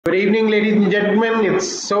Good evening, ladies and gentlemen. It's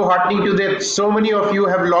so heartening to that so many of you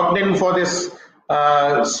have logged in for this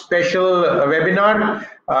special webinar.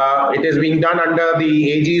 It is being done under the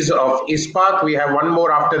aegis of ISPAT. We have one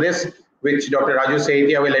more after this, which Dr. Raju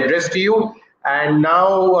Saitia will address to you. And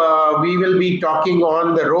now we will be talking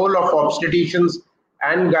on the role of obstetricians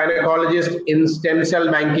and gynecologists in stem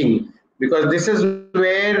cell banking, because this is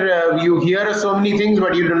where you hear so many things,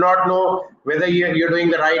 but you do not know whether you're doing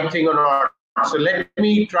the right thing or not. So let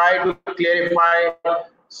me try to clarify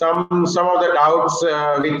some of the doubts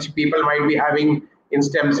which people might be having in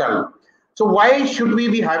stem cell. So why should we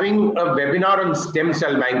be having a webinar on stem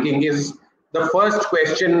cell banking is the first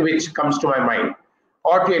question which comes to my mind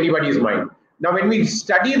or to anybody's mind. Now, when we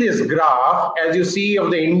study this graph, as you see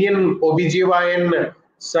of the Indian OBGYN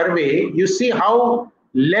survey, you see how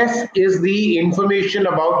less is the information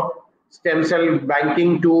about stem cell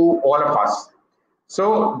banking to all of us.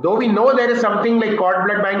 So though we know there is something like cord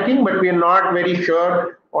blood banking, but we are not very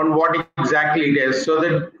sure on what exactly it is. So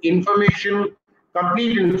the information,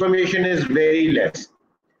 complete information is very less.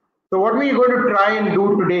 So what we're going to try and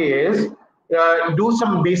do today is do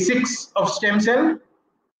some basics of stem cell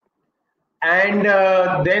and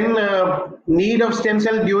then need of stem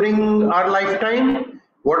cell during our lifetime.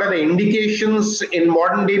 What are the indications in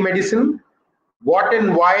modern day medicine? What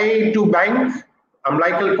and why to bank?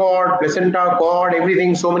 Umbilical cord, placenta cord,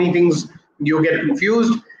 everything, so many things you get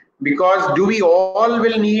confused, because do we all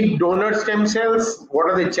will need donor stem cells? What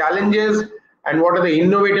are the challenges and what are the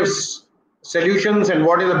innovative solutions, and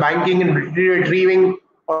what is the banking and retrieving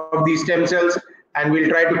of these stem cells? And we'll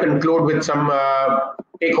try to conclude with some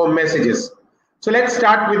take-home messages. So let's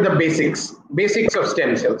start with the basics of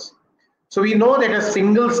stem cells. So we know that a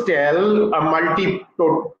single cell, a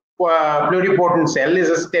pluripotent cell,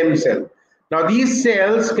 is a stem cell. Now these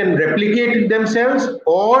cells can replicate themselves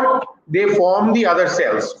or they form the other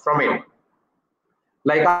cells from it,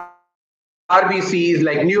 like RBCs,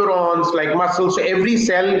 like neurons, like muscles. So every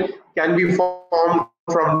cell can be formed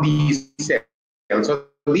from these cells. So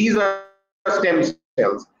these are stem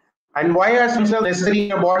cells. And why are stem cells necessary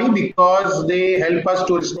in a body? Because they help us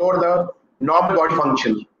to restore the normal body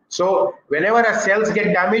function. So whenever our cells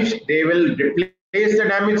get damaged, they will replace the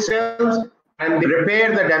damaged cells and they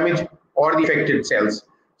repair the damage or the affected cells.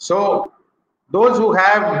 So those who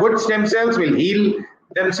have good stem cells will heal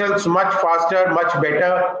themselves much faster, much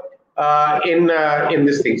better in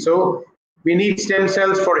this thing. So we need stem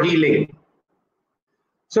cells for healing.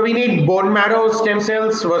 So we need bone marrow stem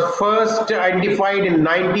cells. Was first identified in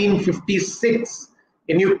 1956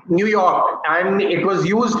 in New York, and it was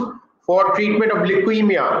used for treatment of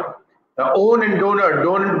leukemia, own and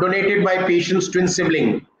donated by patient's twin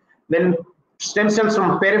sibling. Then stem cells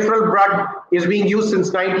from peripheral blood is being used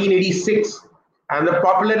since 1986, and the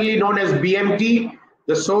popularly known as BMT.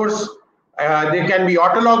 The source, they can be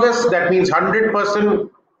autologous, that means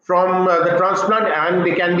 100% from the transplant, and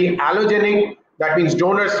they can be allogenic, that means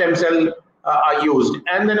donor stem cell are used.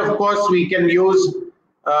 And then of course we can use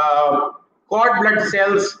cord blood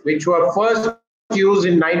cells, which were first used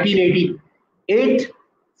in 1988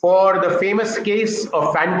 for the famous case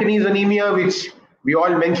of Fanconi's anemia, which we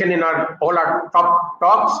all mention in all our top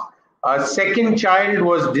talks. Second child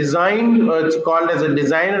was designed, it's called as a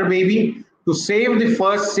designer baby, to save the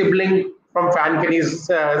first sibling from Fanconi's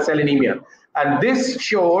cell anemia. And this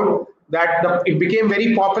showed that it became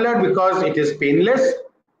very popular because it is painless.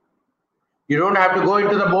 You don't have to go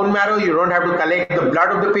into the bone marrow. You don't have to collect the blood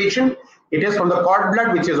of the patient. It is from the cord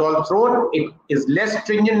blood, which is all thrown. It is less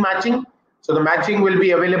stringent matching. So the matching will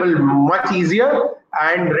be available much easier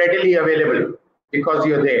and readily available because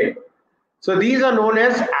you're there. So these are known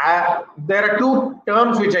as, there are two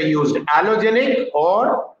terms which are used, allogenic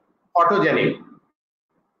or autogenic.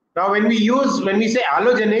 Now when we say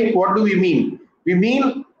allogenic, what do we mean? We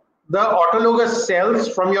mean the autologous cells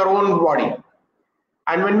from your own body.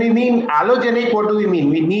 And when we mean allogenic, what do we mean?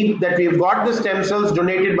 We need that we've got the stem cells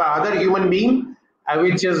donated by other human being,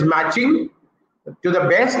 which is matching to the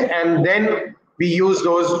best, and then we use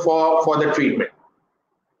those for the treatment.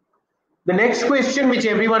 The next question which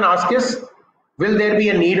everyone asks is, will there be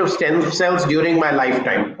a need of stem cells during my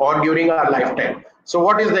lifetime or during our lifetime? So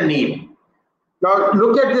what is the need? Now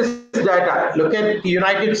look at this data. Look at the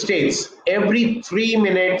United States. Every 3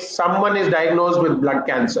 minutes, someone is diagnosed with blood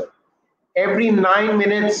cancer. Every 9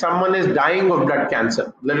 minutes, someone is dying of blood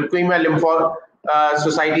cancer. The Leukemia Lymphoma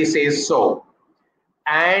Society says so.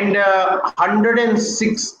 And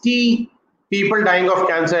 160 people dying of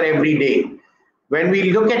cancer every day. When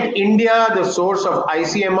we look at India, the source of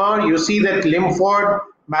ICMR, you see that lymphoid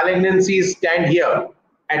malignancies stand here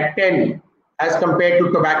at 10 as compared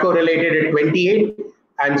to tobacco related at 28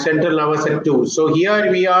 and central nervous at 2. So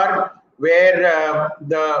here we are where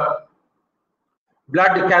the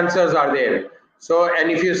blood cancers are there. So, and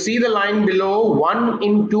if you see the line below, 1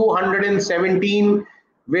 in 217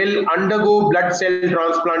 will undergo blood cell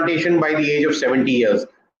transplantation by the age of 70 years.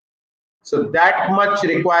 So that much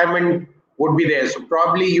requirement would be there. So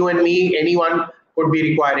probably you and me, anyone could be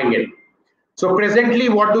requiring it. So presently,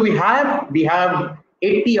 what do we have? We have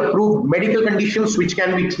 80 approved medical conditions which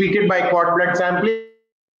can be treated by cord blood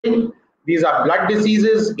sampling. These are blood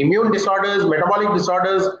diseases, immune disorders, metabolic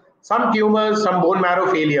disorders, some tumors, some bone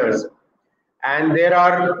marrow failures. And there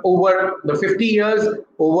are over the 50 years,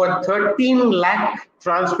 over 13 lakh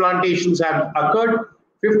transplantations have occurred.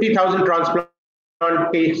 50,000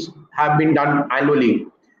 transplantations have been done annually.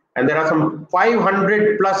 And there are some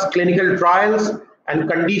 500 plus clinical trials, and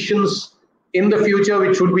conditions in the future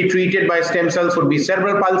which would be treated by stem cells would be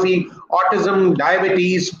cerebral palsy, autism,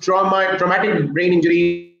 diabetes, traumatic brain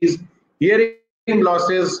injuries, hearing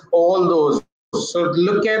losses, all those. So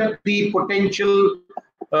look at the potential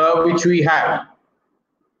which we have.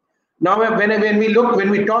 Now, when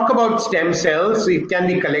we talk about stem cells, it can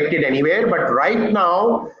be collected anywhere, but right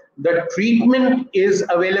now the treatment is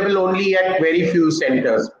available only at very few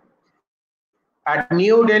centers. At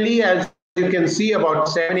New Delhi, as you can see, about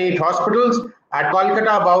 7-8 hospitals. At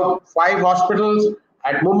Kolkata, about 5 hospitals.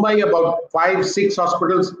 At Mumbai, about 5-6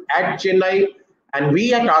 hospitals. At Chennai, and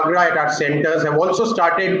we at Agra at our centers have also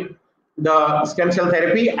started the stem cell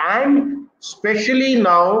therapy, and especially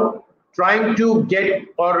now trying to get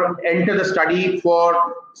or enter the study for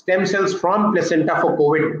stem cells from placenta for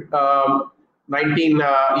COVID-19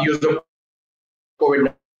 use of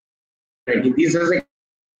COVID-19. These are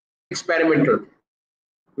experimental,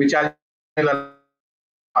 which I'll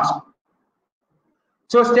ask.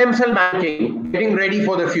 So stem cell banking, getting ready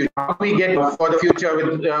for the future. How do we get for the future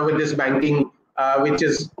with this banking, which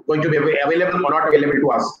is going to be available or not available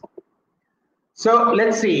to us? So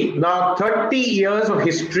let's see. Now, 30 years of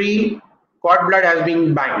history, cord blood has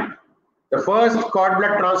been banked. The first cord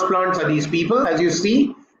blood transplants are these people, as you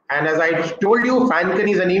see. And as I told you,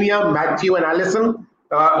 Fanconi's anemia, Matthew and Allison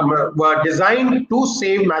were designed to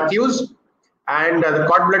save Matthews, and the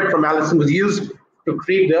cord blood from Allison was used to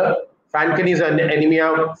treat the Fanconi's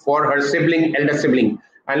anemia for her sibling, elder sibling.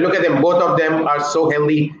 And look at them, both of them are so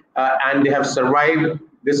healthy and they have survived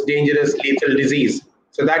this dangerous lethal disease.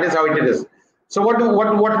 So that is how it is. So what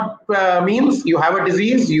means? You have a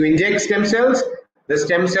disease, you inject stem cells, the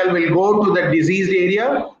stem cell will go to the diseased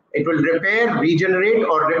area, it will repair, regenerate,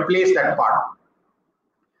 or replace that part.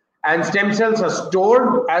 And stem cells are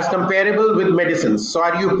stored as comparable with medicines. So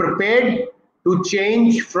are you prepared to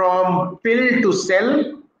change from pill to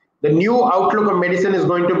cell? The new outlook of medicine is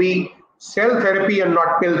going to be cell therapy and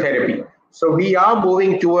not pill therapy. So we are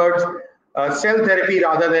moving towards cell therapy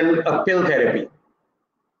rather than a pill therapy.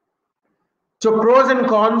 So pros and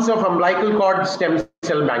cons of umbilical cord stem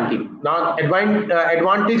cell banking. Now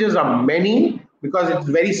advantages are many because it's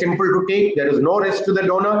very simple to take. There is no risk to the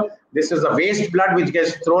donor. This is a waste blood which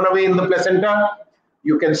gets thrown away in the placenta.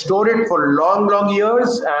 You can store it for long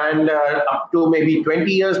years and up to maybe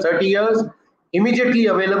 20 years, 30 years. Immediately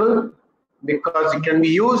available because it can be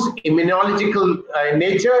used. Immunological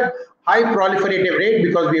nature, high proliferative rate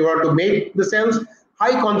because we want to make the cells.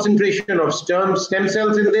 High concentration of stem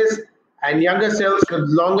cells in this, and younger cells with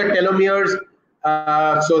longer telomeres,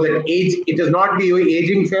 so that it is not the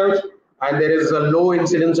aging cells, and there is a low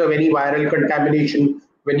incidence of any viral contamination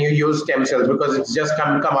when you use stem cells because it's just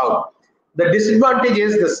come out. The disadvantage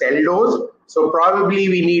is the cell dose, so probably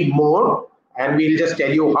we need more, and we'll just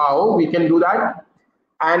tell you how we can do that.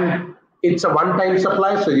 And it's a one-time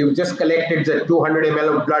supply, so you've just collected the 200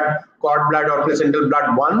 ml of blood, cord blood or placental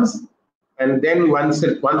blood once, and then once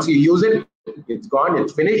you use it, it's gone,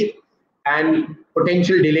 it's finished. And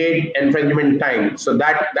potential delayed infringement time. So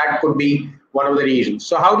that could be one of the reasons.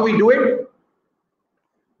 So how do we do it?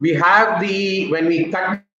 We have when we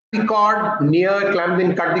cut the cord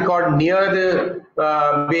cut the cord near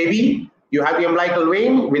the baby, you have the umbilical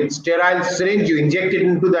vein with sterile syringe, you inject it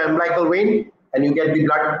into the umbilical vein and you get the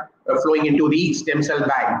blood flowing into the stem cell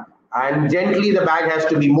bag. And gently the bag has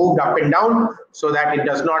to be moved up and down so that it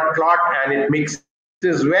does not clot and it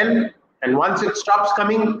mixes well. And once it stops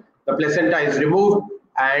coming, the placenta is removed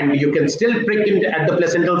and you can still prick it at the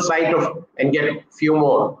placental site and get few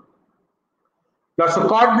more. Now, so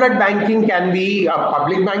cord blood banking can be a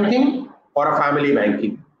public banking or a family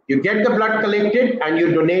banking. You get the blood collected and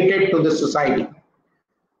you donate it to the society.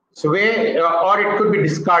 So or it could be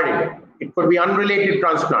discarded. It could be unrelated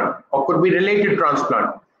transplant or could be related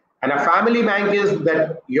transplant. And a family bank is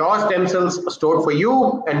that your stem cells are stored for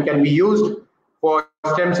you and can be used for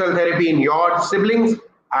stem cell therapy in your siblings,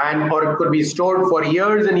 and or it could be stored for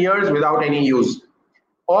years and years without any use,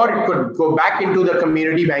 or it could go back into the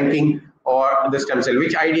community banking or the stem cell,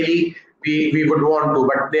 which ideally we would want to,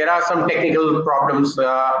 but there are some technical problems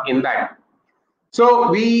in that. So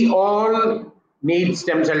we all need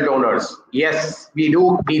stem cell donors. Yes, we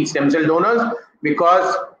do need stem cell donors,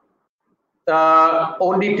 because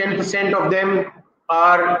only 10% of them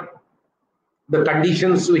are the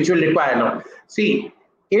conditions which will require. Now, see,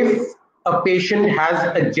 if a patient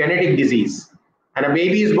has a genetic disease and a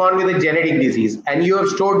baby is born with a genetic disease and you have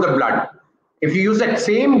stored the blood, if you use that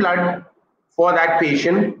same blood for that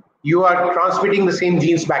patient, you are transmitting the same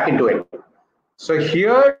genes back into it. So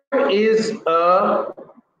here is a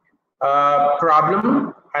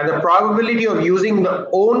problem, and the probability of using the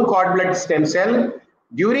own cord blood stem cell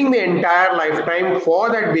during the entire lifetime for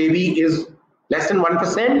that baby is less than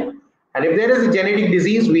 1%. And if there is a genetic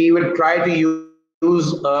disease, we will try to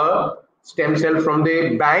use a stem cell from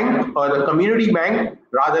the bank or the community bank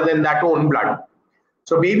rather than that own blood.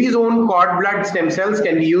 So baby's own cord blood stem cells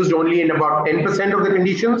can be used only in about 10% of the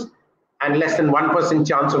conditions and less than 1%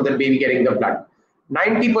 chance of the baby getting the blood.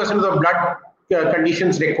 90% of the blood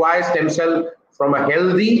conditions require stem cell from a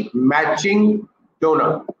healthy matching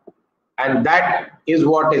donor, and that is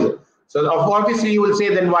what is. So obviously you will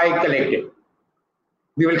say, then why collect it?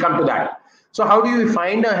 We will come to that. So how do you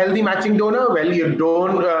find a healthy matching donor? Well, you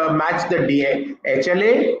don't match the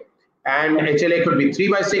HLA, and HLA could be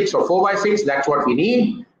 3/6 or 4/6. That's what we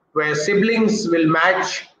need. Where siblings will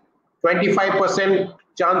match 25%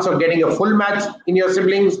 chance of getting a full match in your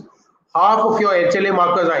siblings. Half of your HLA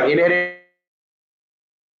markers are inherited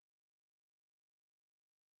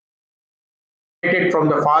from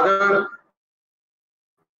the father,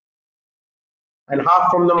 and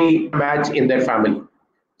half from the match in their family.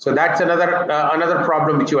 So that's another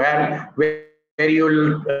problem which you have, where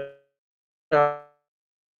you'll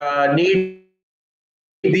need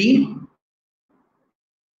the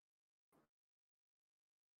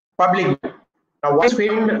public. Now, why is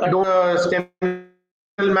failing a donor stem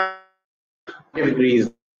cell match?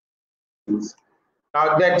 Reasons.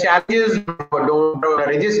 Now, the challenges for donor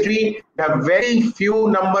registry, we have very few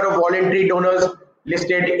number of voluntary donors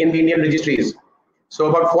listed in the Indian registries. So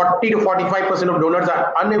about 40 to 45% of donors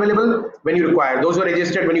are unavailable when you require. Those who are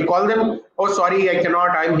registered, when you call them, oh sorry, I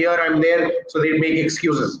cannot, I'm here, I'm there, so they make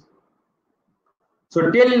excuses. So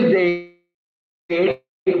till date,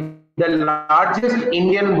 the largest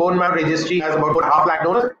Indian bone marrow registry has about 1.5 lakh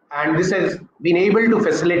donors, and this has been able to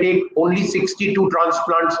facilitate only 62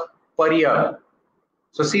 transplants per year.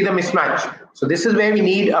 So see the mismatch. So this is where we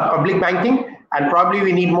need a public banking, and probably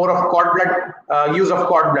we need more of cord blood, use of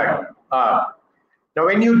cord blood. Now,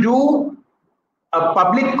 when you do a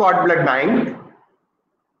public cord blood bank,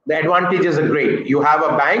 the advantages are great. You have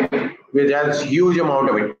a bank which has huge amount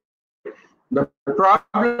of it. The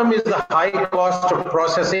problem is the high cost of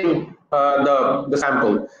processing the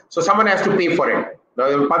sample. So someone has to pay for it. Now,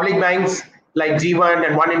 the public banks like G1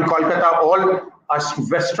 and one in Kolkata all are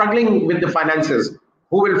struggling with the finances.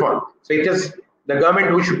 Who will fund? So it is the government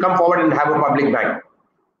who should come forward and have a public bank.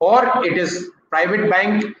 Or it is private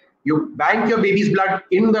bank. You bank your baby's blood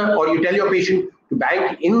in the, or you tell your patient to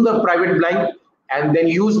bank in the private bank and then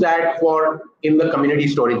use that for in the community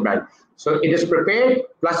storage bank. So it is prepared,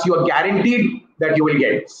 plus you are guaranteed that you will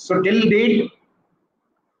get. So till date,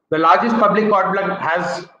 the largest public cord blood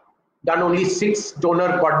has done only 6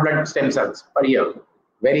 donor cord blood stem cells per year.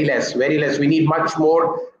 Very less, very less. We need much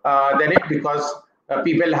more than it, because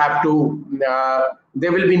people have to, they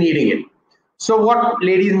will be needing it. So what,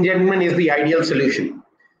 ladies and gentlemen, is the ideal solution?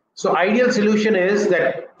 So ideal solution is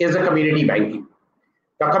a community banking.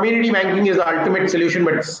 Now, community banking is the ultimate solution,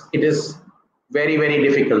 but it is very, very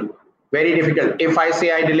difficult. Very difficult. If I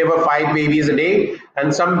say I deliver 5 babies a day,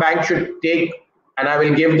 and some bank should take, and I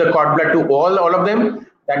will give the cord blood to all of them,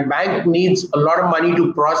 that bank needs a lot of money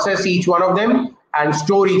to process each one of them and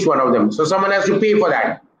store each one of them. So someone has to pay for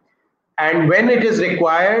that. And when it is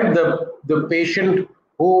required, the patient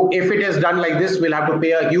who, if it is done like this, will have to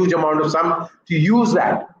pay a huge amount of sum to use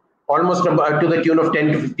that, almost to the tune of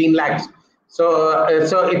 10 to 15 lakhs. So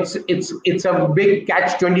it's a big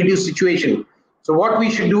catch-22 situation. So what we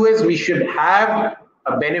should do is we should have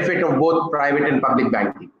a benefit of both private and public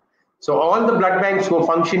banking. So all the blood banks who are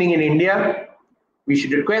functioning in India, we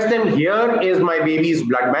should request them, here is my baby's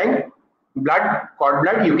blood bank, cord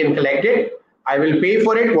blood, you can collect it. I will pay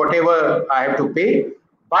for it, whatever I have to pay,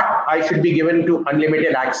 but I should be given to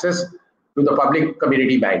unlimited access to the public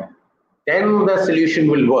community bank. Then the solution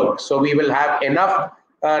will work. So we will have enough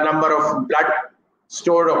number of blood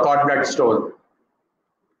stored or cord blood stored.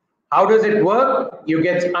 How does it work? You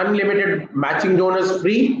get unlimited matching donors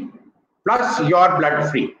free, plus your blood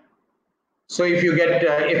free. So if you get,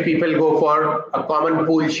 if people go for a common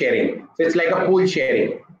pool sharing, so it's like a pool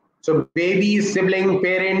sharing. So babies, sibling,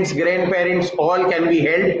 parents, grandparents, all can be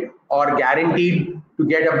held or guaranteed to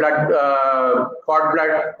get a cord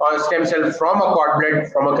blood or stem cell from a cord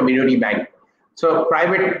blood from a community bank. So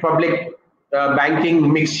private public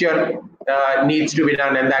banking mixture needs to be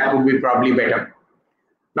done, and that would be probably better.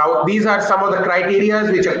 Now, these are some of the criteria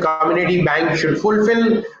which a community bank should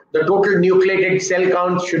fulfill. The total nucleated cell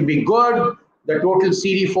count should be good. The total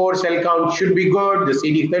CD4 cell count should be good. The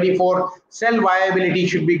CD34 cell viability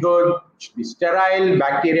should be good. It should be sterile,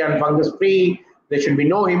 bacteria and fungus free. There should be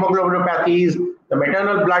no hemoglobinopathies. The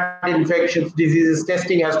maternal blood infectious diseases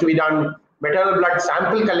testing has to be done. Maternal blood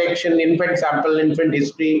sample collection, infant sample, infant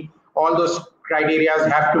history, all those criteria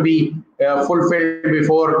have to be fulfilled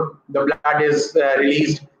before the blood is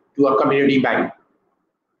released to a community bank.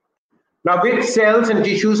 Now, which cells and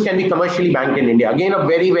tissues can be commercially banked in India? Again, a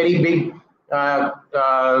very, very big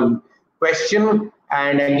question.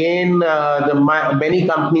 And again, many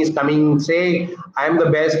companies coming say, I'm the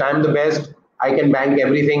best, I can bank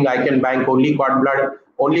everything, I can bank only cord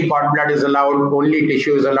blood is allowed, only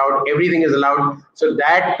tissue is allowed, everything is allowed. So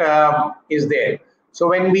that is there. So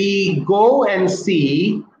when we go and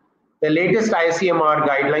see the latest ICMR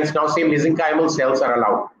guidelines, now say mesenchymal cells are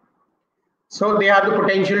allowed. So they have the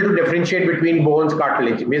potential to differentiate between bones,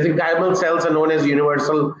 cartilage. Mesenchymal cells are known as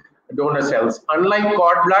universal donor cells. Unlike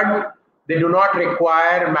cord blood, they do not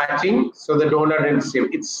require matching, so the donor is safe.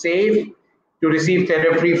 It's safe to receive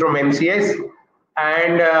therapy from MCS,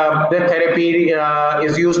 and the therapy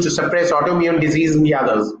is used to suppress autoimmune disease in the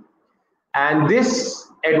others. And this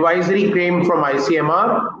advisory came from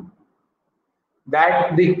ICMR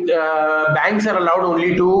that the banks are allowed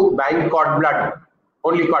only to bank cord blood,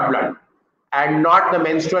 only cord blood, and not the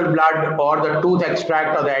menstrual blood or the tooth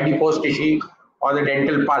extract or the adipose tissue or the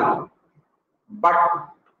dental pulp.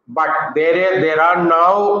 But there are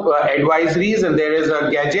now advisories, and there is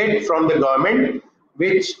a gadget from the government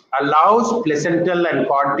which allows placental and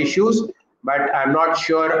cord tissues, but I'm not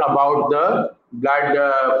sure about the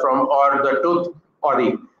blood from or the tooth or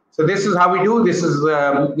the. So this is how we do. This is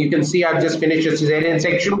you can see I've just finished a cesarean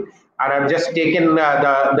section, and I've just taken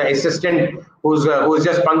the assistant who's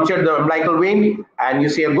just punctured the umbilical vein, and you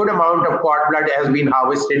see a good amount of cord blood has been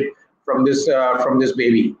harvested from this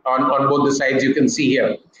baby on both the sides. You can see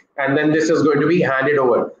here, and then this is going to be handed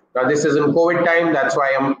over. Now this is in COVID time. That's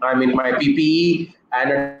why I'm in my PPE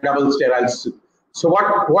and a double sterile suit. So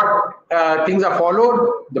what things are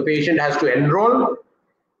followed? The patient has to enroll.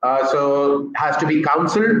 So has to be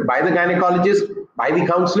counseled by the gynecologist, by the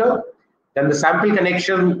counselor. Then the sample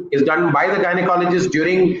connection is done by the gynecologist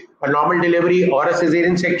during a normal delivery or a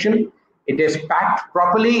cesarean section. It is packed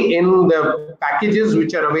properly in the packages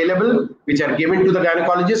which are available, which are given to the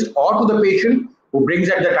gynecologist or to the patient who brings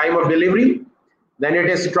at the time of delivery. Then it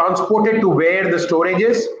is transported to where the storage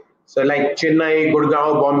is. So like Chennai,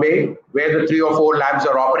 Gurgaon, Bombay, where the 3 or 4 labs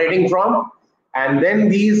are operating from. And then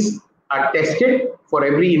these are tested for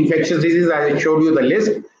every infectious disease, as I showed you the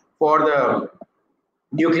list for the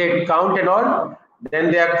nucleate count and all.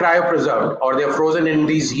 Then they are cryopreserved, or they are frozen in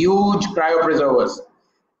these huge cryopreservers,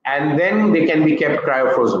 and then they can be kept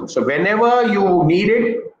cryofrozen. So whenever you need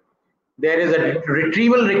it, there is a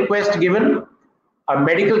retrieval request given. A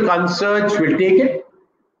medical concierge will take it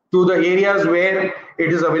to the areas where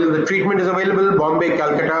it is available. The treatment is available: Bombay,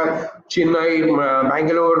 Calcutta, Chennai,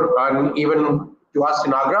 Bangalore, and even to us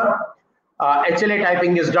in Agra. HLA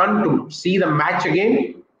typing is done to see the match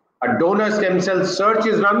again. A donor stem cell search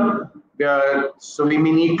is done. So we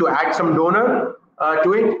may need to add some donor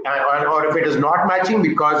to it, or if it is not matching,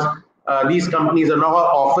 because these companies are now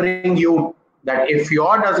offering you that if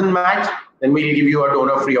your doesn't match, then we'll give you a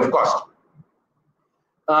donor free of cost.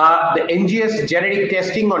 The NGS genetic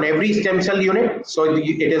testing on every stem cell unit. So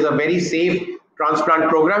it is a very safe transplant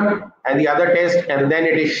program, and the other test, and then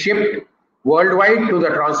it is shipped worldwide to the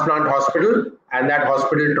transplant hospital, and that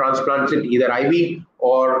hospital transplants it either IV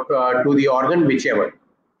or to the organ, whichever.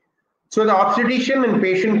 So the obstetrician and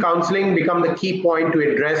patient counseling become the key point to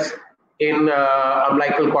address in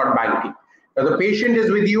umbilical cord banking. Now the patient is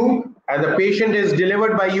with you, and the patient is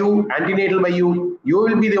delivered by you, antenatal by you. You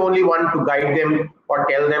will be the only one to guide them or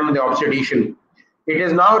tell them the obstetrician. It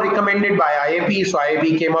is now recommended by IAP. So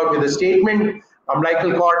IAP came out with a statement,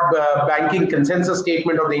 umbilical cord banking consensus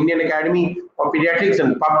statement of the Indian Academy of Pediatrics,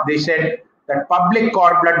 and they said that public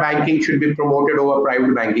cord blood banking should be promoted over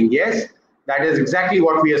private banking. Yes, that is exactly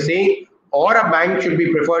what we are saying. Or a bank should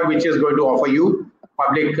be preferred which is going to offer you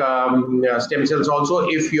public stem cells also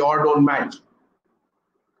if your don't match.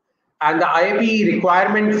 And the IAP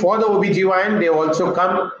requirement for the OBGYN, they also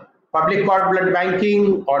come public cord blood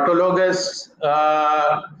banking, autologous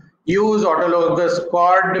use, autologous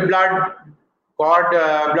cord blood,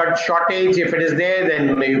 blood shortage. If it is there,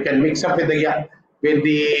 then you can mix up with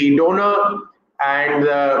the donor, and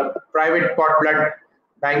private cord blood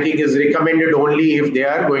banking is recommended only if they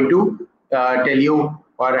are going to tell you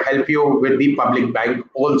or help you with the public bank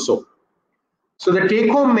also. So the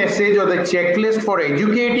take-home message or the checklist for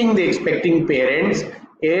educating the expecting parents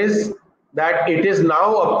is that it is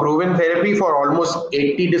now a proven therapy for almost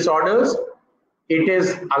 80 disorders. It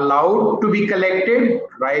is allowed to be collected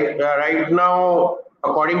right now,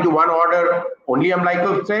 according to one order, only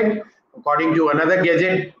umbilical thread. According to another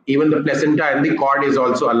gadget, even the placenta and the cord is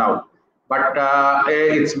also allowed. But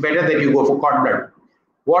it's better that you go for cord blood.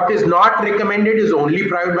 What is not recommended is only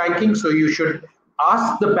private banking. So you should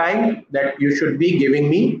ask the bank that you should be giving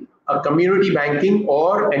me a community banking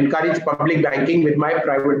or encourage public banking with my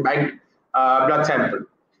private bank blood sample.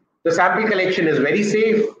 The sample collection is very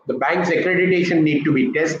safe. The bank's accreditation need to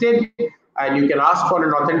be tested, and you can ask for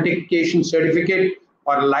an authentication certificate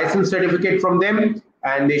or a license certificate from them,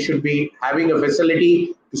 and they should be having a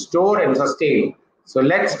facility to store and sustain. So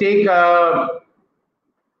let's take a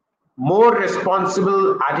more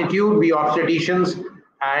responsible attitude, we obstetricians,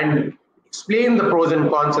 and explain the pros and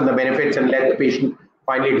cons and the benefits, and let the patient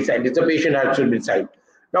finally decide. It's the patient who should decide.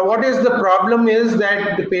 Now, what is the problem is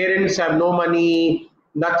that the parents have no money,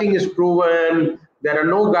 nothing is proven, there are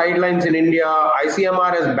no guidelines in India,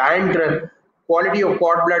 ICMR has banned, quality of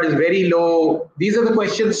cord blood is very low. These are the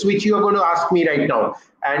questions which you are going to ask me right now.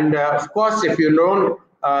 And of course, if you know,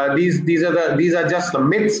 these are just the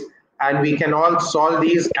myths, and we can all solve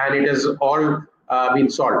these, and it has all been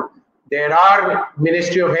solved. There are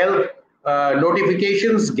Ministry of Health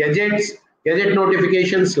notifications, gadget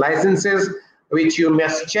notifications, licenses, which you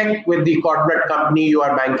must check with the cord blood company you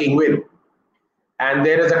are banking with. And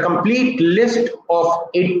there is a complete list of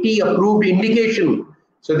 80 approved indication.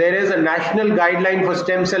 So there is a national guideline for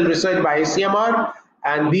stem cell research by ICMR,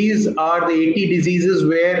 and these are the 80 diseases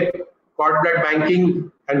where cord blood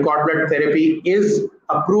banking and cord blood therapy is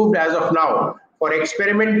approved as of now. For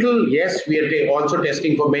experimental, yes, we are also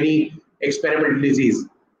testing for many experimental disease.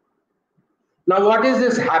 Now, what is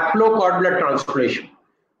this haplo cord blood transplantation?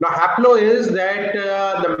 Now, haplo is that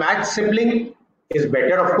the matched sibling is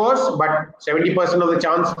better, of course, but 70% of the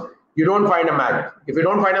chance you don't find a match. If you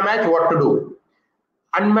don't find a match, what to do?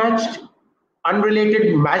 Unmatched,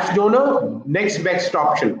 unrelated matched donor, next best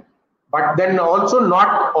option. But then also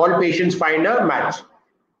not all patients find a match.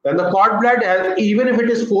 Then the cord blood, even if it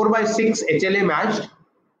is 4/6 HLA matched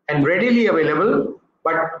and readily available,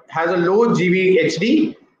 but has a low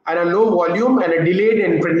GVHD and a low volume and a delayed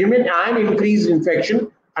infringement and increased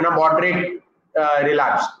infection and a moderate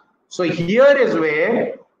relapse. So here is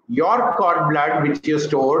where your cord blood, which you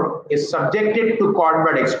stored, is subjected to cord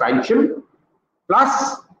blood expansion,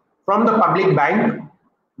 plus from the public bank,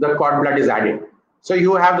 the cord blood is added. So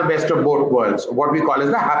you have the best of both worlds, what we call as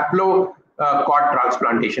the haplo cord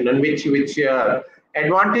transplantation, and which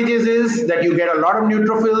advantages is that you get a lot of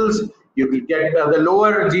neutrophils, you get the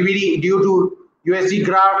lower GVD due to USG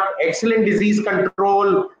graft, excellent disease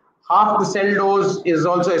control, half the cell dose is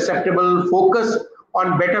also acceptable, focus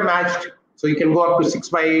on better matched, so you can go up to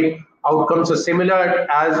 6/8. Outcomes are similar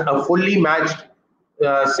as a fully matched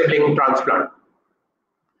sibling transplant.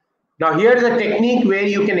 Now here is a technique where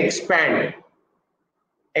you can expand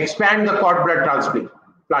the cord blood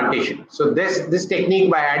transplantation. So this technique,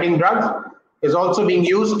 by adding drugs, is also being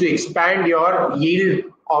used to expand your yield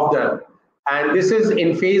of the, and this is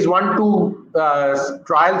in phase 1-2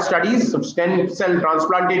 trial studies of stem cell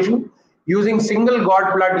transplantation using single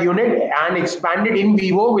cord blood unit and expanded in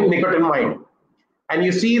vivo with nicotinamide. And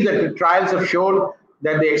you see that the trials have shown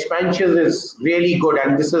that the expansion is really good,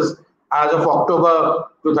 and this is as of October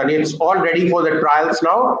 2000. It's all ready for the trials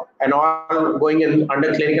now and all going in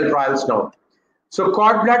under clinical trials now. So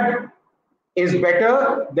cord blood is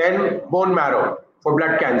better than bone marrow for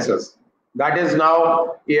blood cancers. That is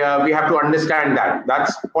now, we have to understand that.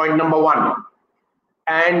 That's point number one.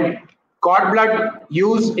 And cord blood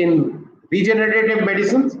used in regenerative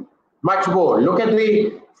medicines, much more. Look at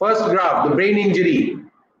the first graph, the brain injury.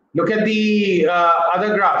 Look at the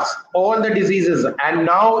other graphs, all the diseases. And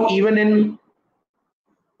now even in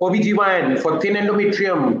OBGYN, for thin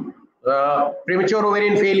endometrium, premature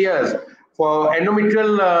ovarian failures, for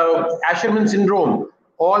endometrial Asherman syndrome,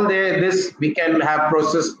 all this we can have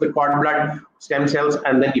processed the cord blood stem cells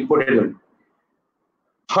and then you put it in.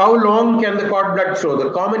 How long can the cord blood store? The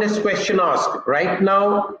commonest question asked right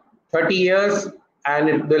now, 30 years,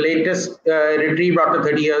 and the latest retrieve after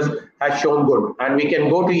 30 years has shown good. And we can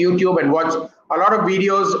go to YouTube and watch a lot of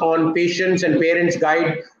videos on patients and parents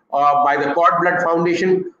guide by the Cord Blood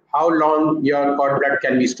Foundation, how long your cord blood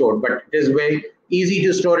can be stored. But it is very easy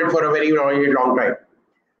to store it for a very long time.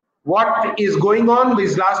 What is going on?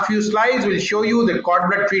 These last few slides will show you the cord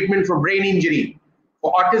blood treatment for brain injury,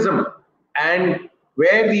 for autism, and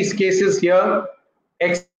where these cases here,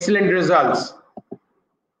 excellent results.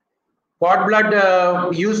 Cord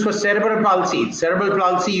blood used for cerebral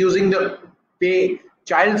palsy using the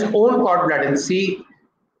child's own cord blood, and see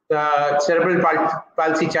the cerebral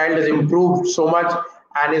palsy child has improved so much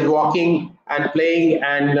and is walking and playing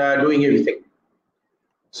and doing everything.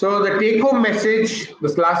 So the take-home message,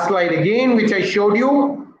 this last slide again, which I showed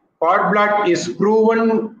you, cord blood is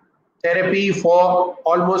proven therapy for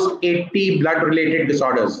almost 80 blood-related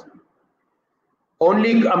disorders.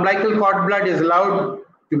 Only umbilical cord blood is allowed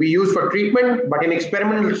to be used for treatment, but in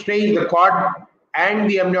experimental stage, the cord and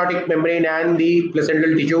the amniotic membrane and the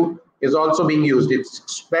placental tissue is also being used. It's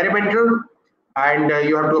experimental, and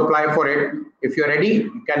you have to apply for it. If you're ready,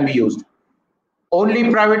 it can be used. Only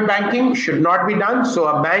private banking should not be done. So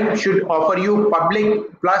a bank should offer you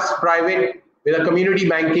public plus private with a community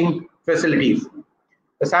banking facilities.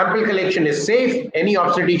 The sample collection is safe. Any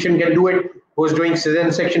obstetrician can do it. Who's doing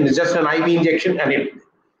cesarean section is just an IV injection,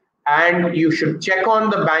 and you should check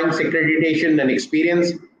on the bank's accreditation and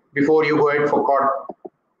experience before you go ahead for cord.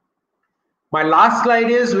 My last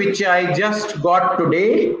slide is, which I just got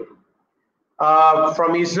today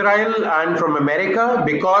from Israel and from America,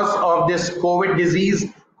 because of this COVID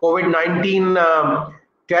disease, COVID-19,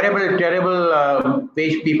 terrible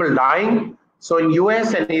people dying. So in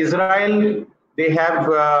US and Israel, they have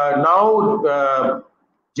now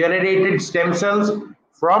generated stem cells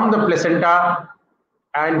from the placenta,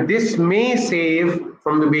 and this may save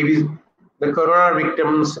from the babies the corona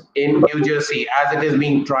victims in New Jersey, as it is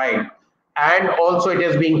being tried. And also it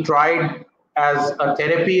is being tried as a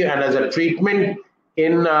therapy and as a treatment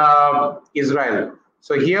in Israel.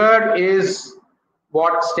 So here is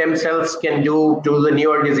what stem cells can do to the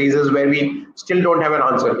newer diseases where we still don't have an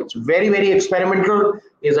answer. It's very, very experimental.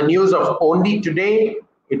 It's a news of only today.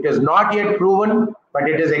 It is not yet proven, but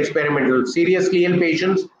it is experimental. Seriously ill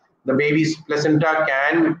patients, the baby's placenta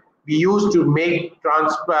can be used to make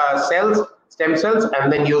stem cells,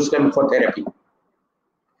 and then use them for therapy.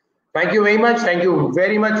 Thank you very much. Thank you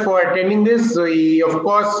very much for attending this. We, of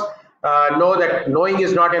course, know that knowing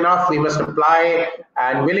is not enough. We must apply,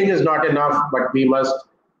 and willing is not enough, but we must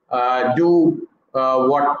do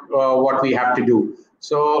what we have to do.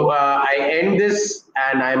 So I end this,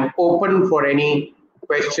 and I'm open for any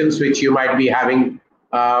questions which you might be having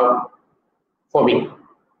for me.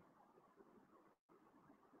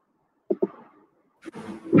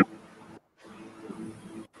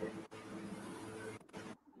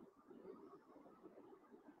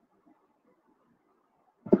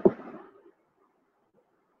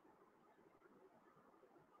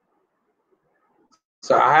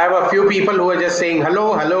 So I have a few people who are just saying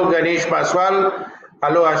hello. Hello, Ganesh Paswal.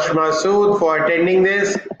 Hello, Ashma Sood, for attending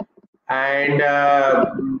this. And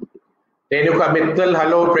Renuka Mittal,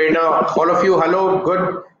 hello, Prerna. All of you, hello.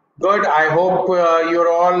 Good, good. I hope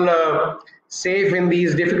you're all safe in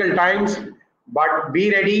these difficult times. But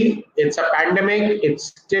be ready. It's a pandemic. It's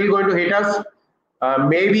still going to hit us.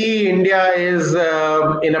 Maybe India is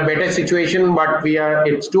in a better situation, but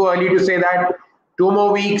it's too early to say that. 2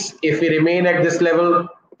 more weeks, if we remain at this level,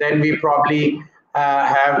 then we probably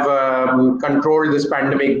have controlled this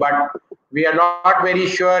pandemic. But we are not very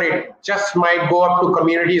sure. It just might go up to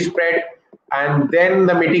community spread, and then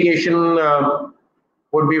the mitigation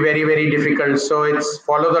would be very, very difficult. So it's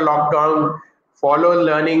follow the lockdown, follow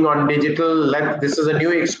learning on digital. This is a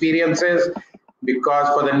new experiences, because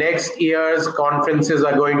for the next years, conferences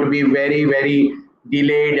are going to be very, very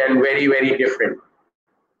delayed and very, very different.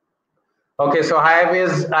 Okay, so I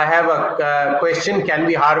have a question. Can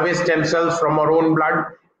we harvest stem cells from our own blood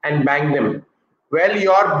and bank them? Well,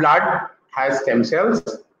 your blood has stem cells,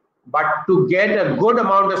 but to get a good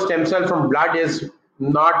amount of stem cell from blood is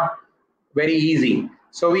not very easy.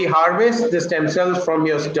 So we harvest the stem cells from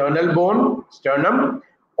your sternal bone, sternum,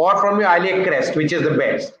 or from your iliac crest, which is the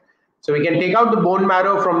best. So we can take out the bone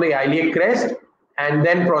marrow from the iliac crest and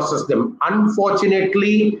then process them.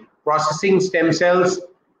 Unfortunately, processing stem cells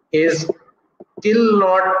is still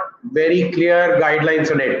not very clear guidelines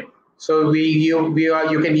on it. So you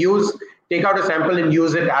can take out a sample and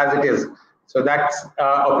use it as it is. So that's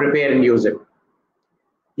or prepare and use it.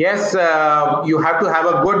 Yes, you have to have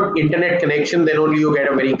a good internet connection, then only you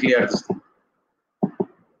get a very clear.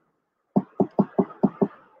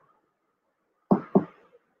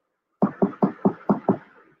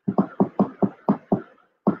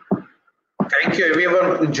 Thank you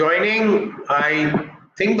everyone for joining. I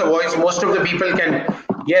think the voice, most of the people can.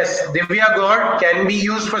 Yes, Divya God can be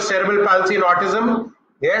used for cerebral palsy and autism.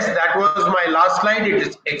 Yes, that was my last slide. It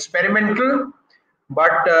is experimental,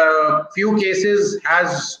 but few cases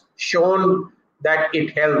has shown that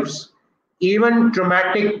it helps. Even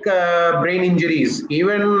traumatic brain injuries,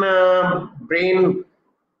 even brain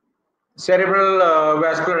cerebral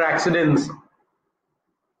vascular accidents,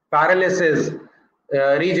 paralysis,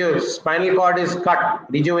 spinal cord is cut,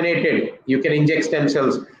 rejuvenated, you can inject stem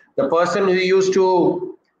cells. The person who used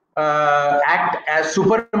to act as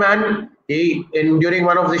Superman, during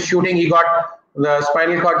one of the shooting, he got the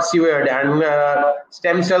spinal cord severed, and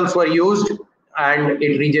stem cells were used, and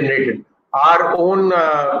it regenerated. Our own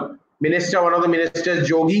minister, one of the ministers,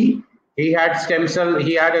 Jogi, he had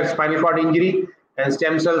a spinal cord injury, and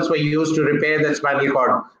stem cells were used to repair that spinal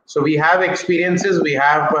cord. So we have experiences, we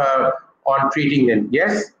have on treating them.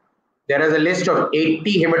 Yes, there is a list of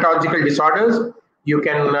 80 hematological disorders. You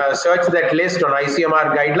can search that list on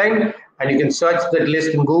ICMR guideline, and you can search that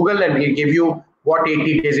list in Google, and we'll give you what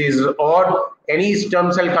 80 diseases, or any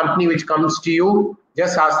stem cell company which comes to you,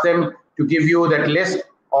 just ask them to give you that list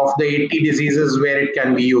of the 80 diseases where it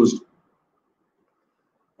can be used.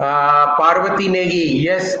 Parvati Negi,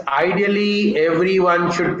 yes, ideally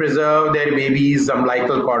everyone should preserve their baby's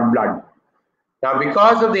umbilical cord blood. Now,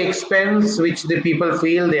 because of the expense which the people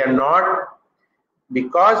feel they are not,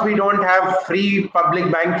 because we don't have free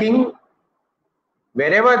public banking,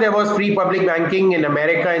 wherever there was free public banking in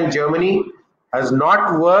America and Germany has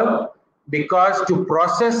not worked, because to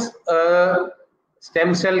process a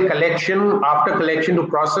stem cell collection, after collection, to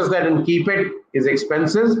process that and keep it is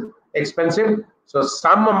expensive. So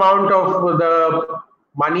some amount of the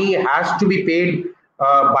money has to be paid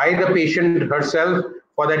by the patient herself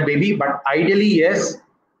for that baby. But ideally, yes,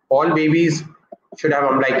 all babies should have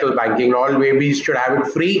umbilical banking. All babies should have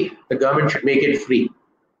it free. The government should make it free.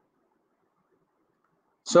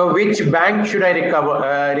 So which bank should I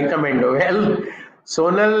recommend? Well,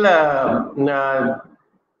 Sonal,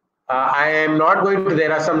 I am not going to,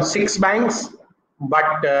 there are some 6 banks,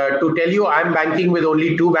 but to tell you, I'm banking with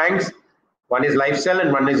only 2 banks. One is LifeCell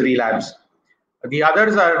and one is Relabs. The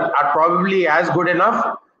others are probably as good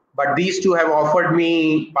enough, but these 2 have offered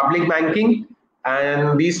me public banking,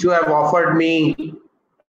 and these 2 have offered me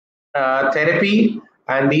therapy,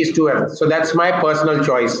 and these 2 have. So that's my personal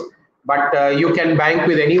choice. But you can bank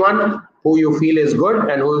with anyone who you feel is good,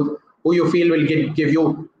 and who you feel will give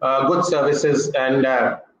you good services and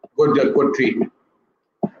good treatment.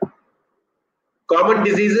 Common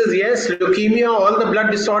diseases, yes, leukemia, all the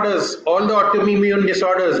blood disorders, all the autoimmune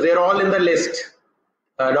disorders, they're all in the list.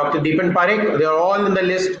 Dr. Deepan Parekh, they're all in the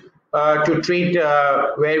list to treat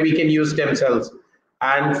where we can use stem cells.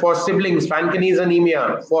 And for siblings, Fanconi's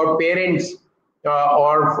anemia, for parents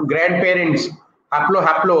or grandparents,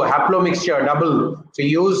 haplo mixture, double. So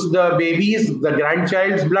use the baby's, the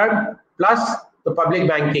grandchild's blood plus the public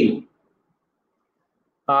banking.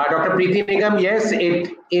 Dr. Preeti Nigam, yes,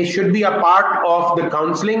 it should be a part of the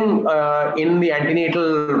counseling in the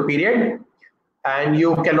antenatal period. And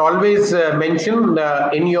you can always mention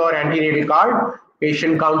in your antenatal card,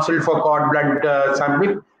 patient counsel for cord blood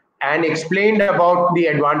sampling, and explained about the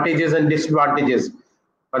advantages and disadvantages.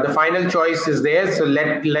 But the final choice is there, so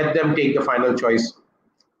let them take the final choice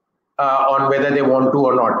on whether they want to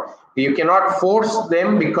or not. You cannot force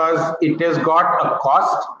them, because it has got a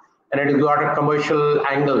cost and it has got a commercial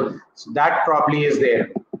angle. So that probably is there.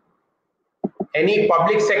 Any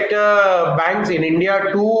public sector banks in India?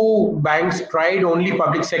 2 banks tried only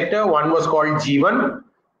public sector. One was called Jeevan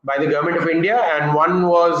by the government of India, and one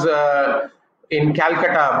was in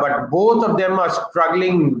Calcutta. But both of them are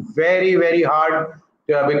struggling very, very hard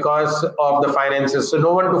because of the finances. So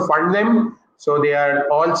no one to fund them. So they are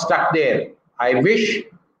all stuck there. I wish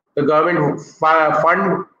the government would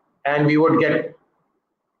fund, and we would get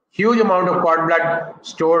huge amount of cord blood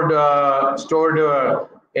stored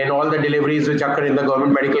in all the deliveries which occur in the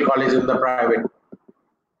government medical college and the private.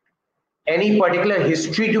 Any particular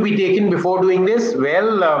history to be taken before doing this?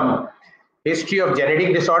 Well, history of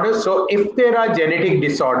genetic disorders. So if there are genetic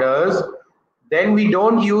disorders, then we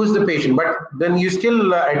don't use the patient, but then you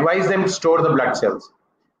still advise them to store the blood cells,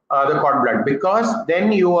 the cord blood, because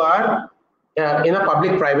then you are in a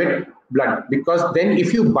public-private blood. Because then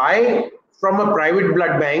if you buy from a private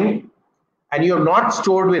blood bank and you have not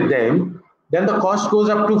stored with them, then the cost goes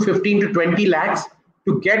up to 15 to 20 lakhs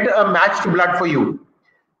to get a matched blood for you.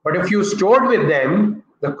 But if you stored with them,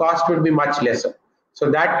 the cost will be much lesser.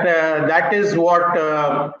 So that is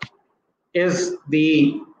what is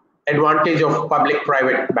the advantage of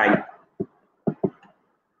public-private bank.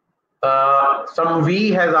 Some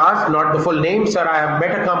V has asked, not the full name, sir, I have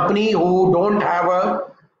met a company who don't have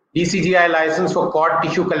a DCGI license for cord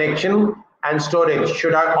tissue collection and storage.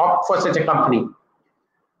 Should I opt for such a company?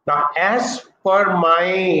 Now, as per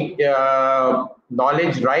my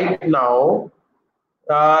knowledge right now,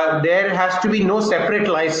 there has to be no separate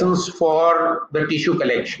license for the tissue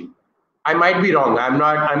collection. I might be wrong. I'm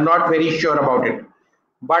not very sure about it.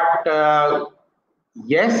 But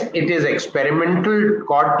yes, it is experimental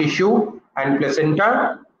cord tissue and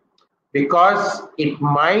placenta, because it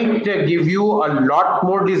might give you a lot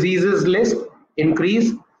more diseases list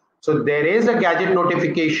increase. So there is a gadget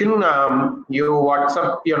notification. You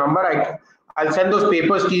WhatsApp your number. I'll send those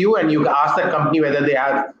papers to you, and you ask the company whether they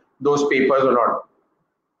have those papers or not.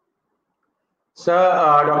 Sir,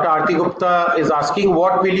 Dr. Aarti Gupta is asking,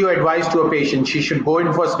 what will you advise to a patient? She should go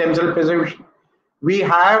in for stem cell preservation. We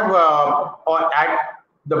have at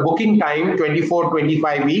the booking time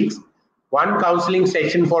 24-25 weeks, one counseling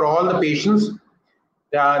session for all the patients,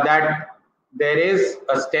 that there is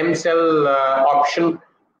a stem cell option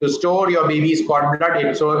to store your baby's cord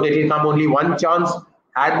blood. So it will come only one chance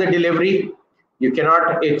at the delivery. You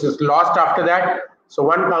cannot, it is lost after that. So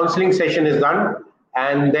one counseling session is done,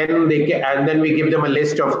 and then we give them a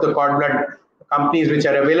list of the cord blood companies which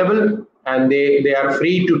are available, and they are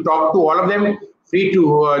free to talk to all of them, free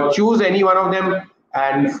to choose any one of them,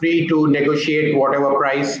 and free to negotiate whatever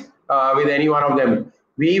price with any one of them.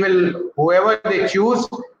 We will, whoever they choose,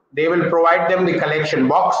 they will provide them the collection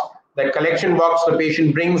box. That collection box the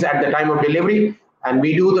patient brings at the time of delivery, and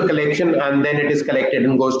we do the collection, and then it is collected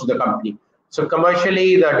and goes to the company. So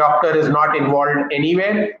commercially, the doctor is not involved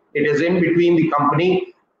anywhere. It is in between the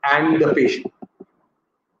company and the patient.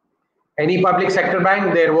 Any public sector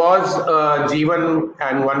bank, there was Jeevan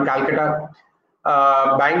and one Calcutta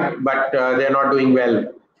bank, but they're not doing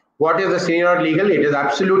well. What is the senior legal? It is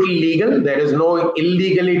absolutely legal. There is no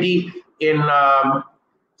illegality in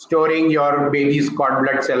storing your baby's cord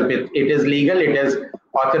blood cell. It is legal. It is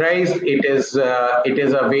authorized. It is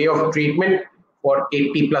a way of treatment for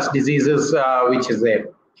 80+ diseases which is there.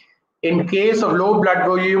 In case of low blood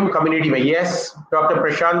volume community, yes, Dr.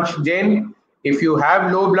 Prashant Jain, if you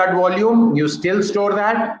have low blood volume, you still store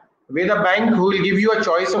that with a bank who will give you a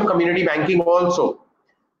choice of community banking also.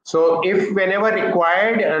 So if whenever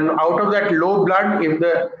required, and out of that low blood, if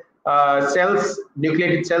the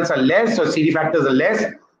nucleated cells are less or CD factors are less,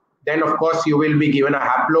 then of course you will be given a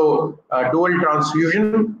haplo dual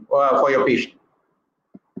transfusion for your patient.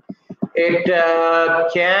 It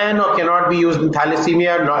can or cannot be used in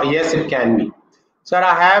thalassemia. No, yes, it can be. Sir,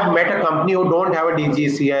 I have met a company who don't have a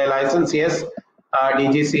DGCI license. Yes,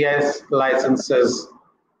 DGCI licenses.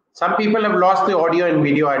 Some people have lost the audio and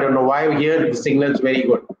video. I don't know why. Here the signal is very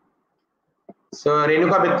good. So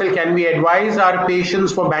Renuka Mittal, can we advise our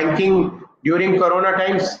patients for banking during Corona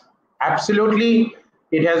times? Absolutely.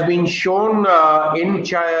 It has been shown in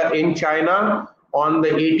China on the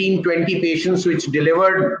 18-20 patients which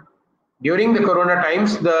delivered during the Corona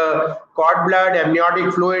times, the cord blood,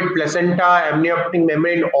 amniotic fluid, placenta, amniotic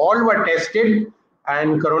membrane, all were tested,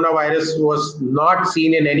 and coronavirus was not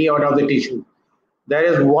seen in any out of the tissue. There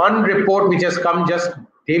is one report which has come just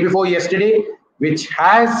day before yesterday, which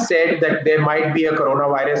has said that there might be a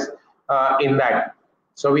coronavirus in that.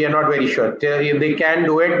 So we are not very sure. They can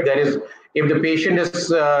do it. There is, if the patient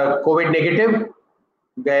is COVID negative,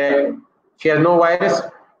 she has no virus.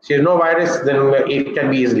 She has no virus, then it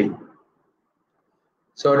can be easily.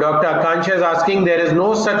 So Dr. Akansha is asking, there is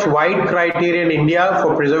no such wide criteria in India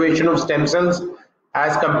for preservation of stem cells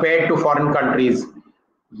as compared to foreign countries.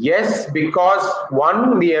 Yes, because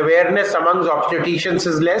one, the awareness amongst obstetricians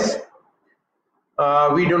is less.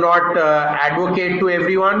 We do not advocate to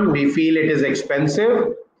everyone. We feel it is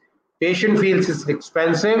expensive. Patient feels it's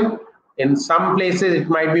expensive. In some places, it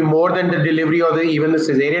might be more than the delivery or even the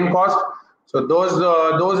cesarean cost. So those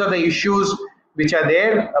are the issues which are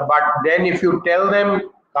there. But then if you tell them,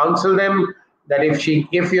 counsel them that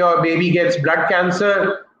if your baby gets blood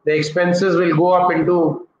cancer, the expenses will go up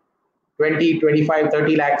into 20, 25,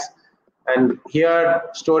 30 lakhs. And here,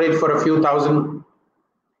 storage for a few thousand.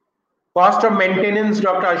 Cost of maintenance,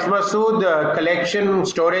 Dr. Ashma Sood, the collection,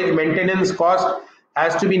 storage, maintenance cost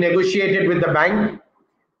has to be negotiated with the bank.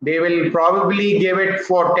 They will probably give it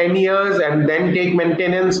for 10 years and then take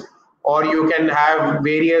maintenance, or you can have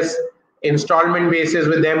various installment basis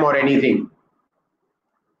with them or anything.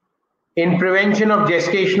 In prevention of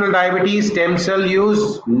gestational diabetes, stem cell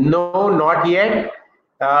use, no, not yet.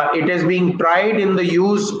 It is being tried in the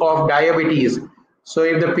use of diabetes. So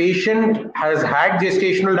if the patient has had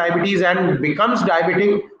gestational diabetes and becomes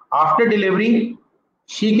diabetic after delivery,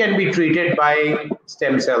 she can be treated by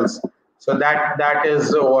stem cells. So that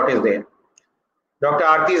is what is there. Dr.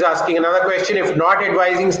 Aarti is asking another question. If not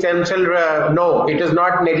advising stem cell, no, it is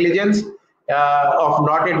not negligence of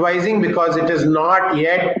not advising, because it is not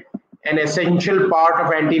yet an essential part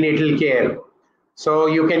of antenatal care. So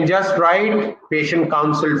you can just write patient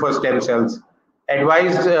counsel for stem cells.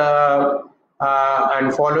 Advised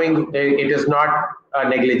and following, it is not a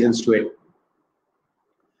negligence to it.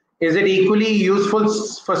 Is it equally useful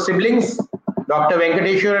for siblings? Dr.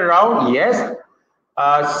 Venkateshwara Rao, yes.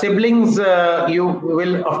 Siblings, you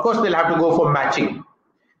will, of course, they'll have to go for matching.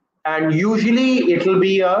 And usually it will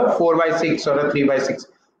be a 4x6 or a 3x6.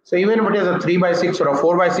 So even if it is a 3x6 or a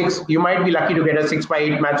 4x6, you might be lucky to get a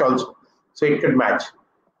 6x8 match also. So it could match.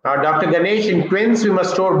 Now, Dr. Ganesh, in twins, we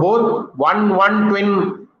must store both. One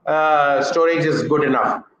twin storage is good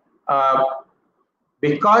enough.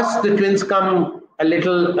 Because the twins come a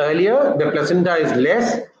little earlier, the placenta is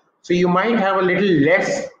less. So you might have a little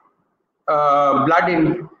less blood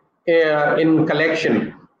in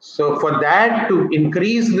collection. So for that to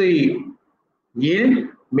increase the yield,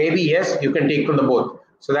 maybe yes, you can take from the both.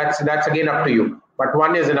 So that's again up to you. But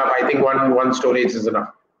one is enough. I think one storage is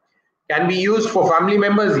enough. Can be used for family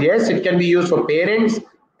members. Yes, it can be used for parents,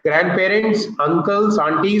 grandparents, uncles,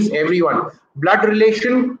 aunties, everyone. Blood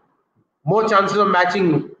relation, more chances of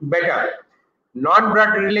matching, better.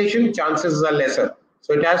 Non-blood relation, chances are lesser.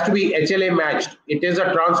 So it has to be HLA matched. It is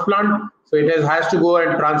a transplant, so it has to go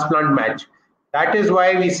and transplant match. That is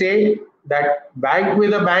why we say that bank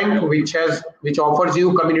with a bank which offers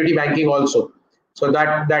you community banking also. So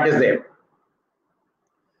that is there.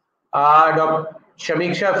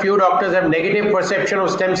 Shamiksha, few doctors have negative perception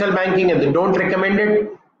of stem cell banking and they don't recommend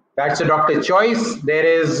it. That's a doctor's choice. There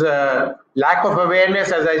is lack of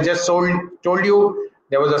awareness, as I just told you.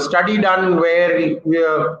 There was a study done where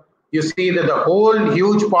you see that the whole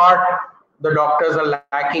huge part, the doctors are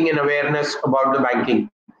lacking in awareness about the banking.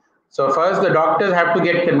 So first, the doctors have to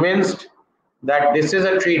get convinced that this is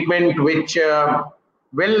a treatment which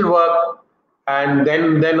will work, and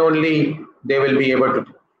then only they will be able to.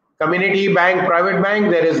 Community bank, private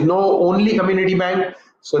bank, there is no only community bank.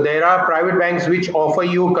 So there are private banks which offer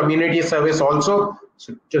you community service also.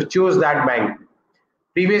 So to choose that bank.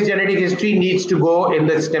 Previous genetic history needs to go in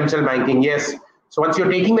the stem cell banking. Yes. So once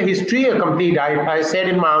you're taking the history, a complete, I said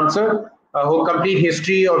in my answer, a whole complete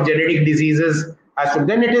history of genetic diseases.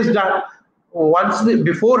 Then it is done.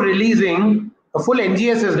 Before releasing, a full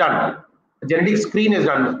NGS is done. A genetic screen is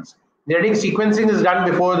done. Genetic sequencing is done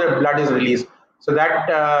before the blood is released. So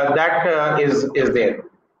that is there.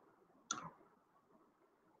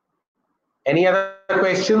 Any other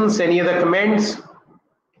questions? Any other comments?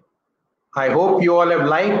 I hope you all have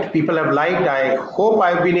liked. People have liked. I hope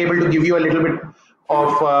I've been able to give you a little bit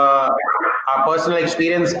of our personal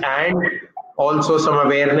experience and also some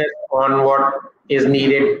awareness on what is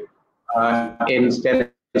needed in stem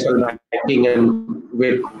cell banking and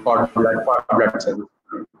with cord blood cells.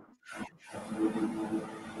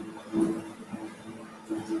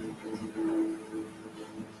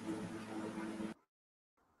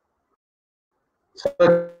 So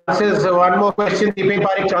this is one more question. Deepak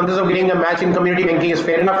Parekh, chances of getting a match in community banking is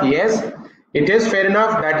fair enough? Yes, it is fair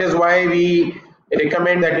enough. That is why we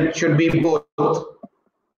recommend that it should be both.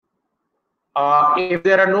 If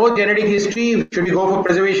there are no genetic history, should we go for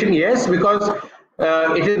preservation? Yes, because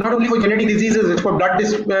it is not only for genetic diseases, it's for blood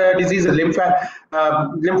diseases,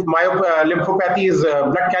 lymphopathies,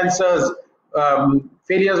 blood cancers,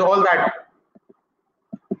 failures, all that.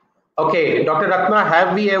 Okay, Dr. Ratna,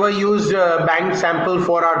 have we ever used bank sample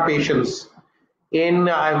for our patients? We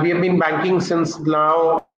have been banking since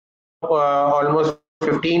now almost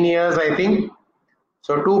 15 years, I think.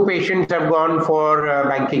 So 2 patients have gone for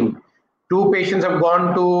banking. 2 patients have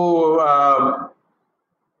gone to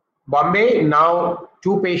Bombay. Now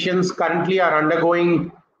 2 patients currently are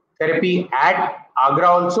undergoing therapy at Agra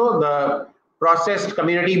also. The processed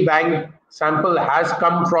community bank sample has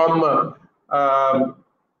come from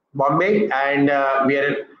Bombay, and our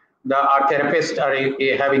therapists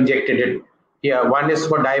have injected it. Yeah, one is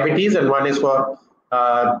for diabetes and one is for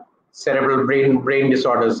cerebral brain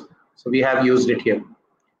disorders. So we have used it here.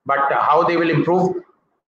 But how they will improve,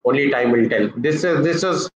 only time will tell. This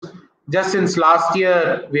is just since last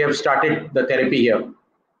year we have started the therapy here.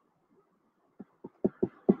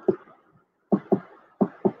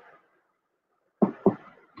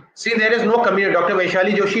 See, there is no community, Dr.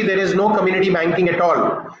 Vaishali Joshi, there is no community banking at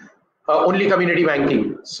all. Only community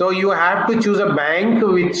banking. So you have to choose a bank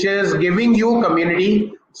which is giving you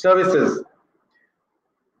community services.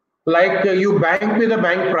 Like you bank with a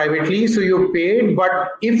bank privately, so you paid,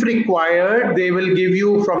 but if required, they will give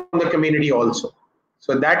you from the community also.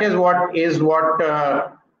 So that is what is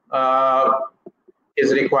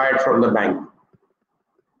required from the bank.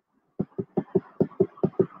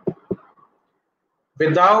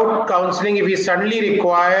 Without counseling, if we suddenly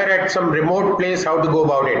require at some remote place, how to go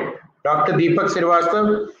about it? Dr. Deepak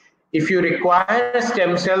Srivastava, if you require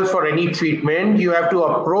stem cells for any treatment, you have to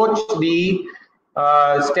approach the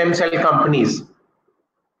stem cell companies.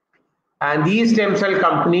 And these stem cell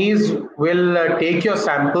companies will take your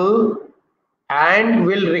sample and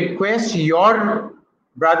will request your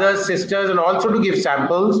brothers, sisters, and also to give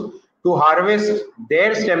samples to harvest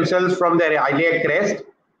their stem cells from their iliac crest.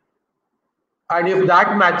 And if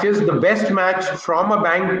that matches, the best match from a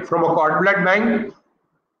bank, from a cord blood bank,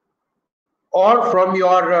 or from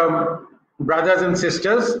your brothers and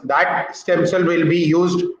sisters, that stem cell will be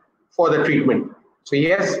used for the treatment. So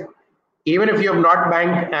yes, even if you have not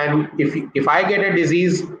banked, and if I get a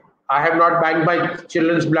disease, I have not banked my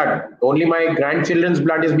children's blood, only my grandchildren's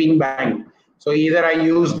blood is being banked. So either I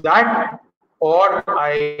use that or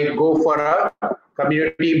I go for a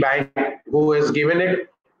community bank who has given it,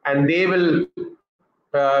 and they will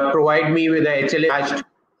provide me with a HLA matched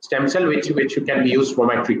stem cell which can be used for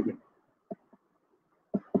my treatment.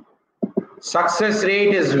 Success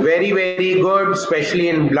rate is very, very good, especially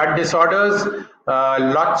in blood disorders.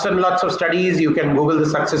 Lots and lots of studies. You can Google the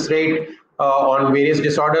success rate on various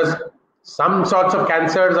disorders. Some sorts of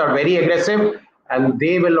cancers are very aggressive and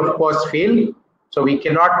they will of course fail. So we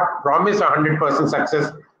cannot promise 100%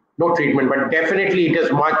 success, no treatment, but definitely it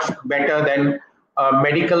is much better than a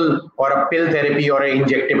medical or a pill therapy or an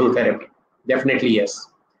injectable therapy. Definitely yes.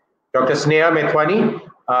 Dr. Sneha Methwani,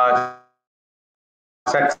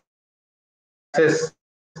 success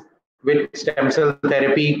with stem cell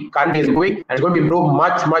therapy currently is going and it's going to improve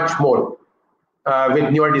much, much more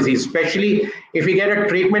with newer disease, especially if we get a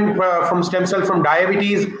treatment from stem cell from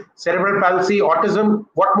diabetes, cerebral palsy, autism.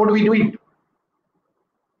 What more do we do it?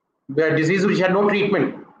 The disease which had no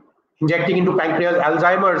treatment, injecting into pancreas,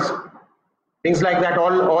 Alzheimer's, things like that,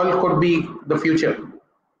 all could be the future.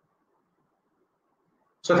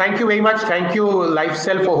 So thank you very much. Thank you,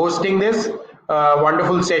 LifeCell, for hosting this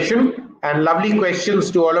wonderful session. And lovely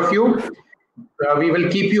questions to all of you. We will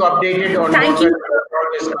keep you updated on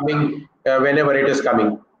what is coming whenever it is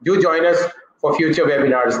coming. Do join us for future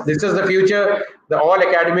webinars. This is the future. All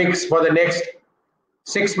academics for the next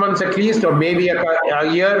 6 months at least, or maybe a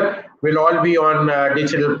year, will all be on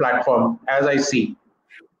digital platform, as I see.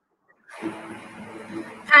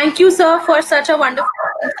 Thank you, sir, for such a wonderful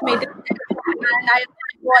informative session. And I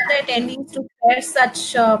thank all the attendees to spare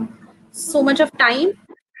such so much of time.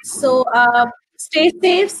 So stay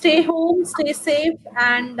safe, stay home, stay safe,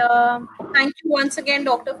 and thank you once again,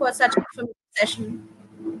 doctor, for such an informative session.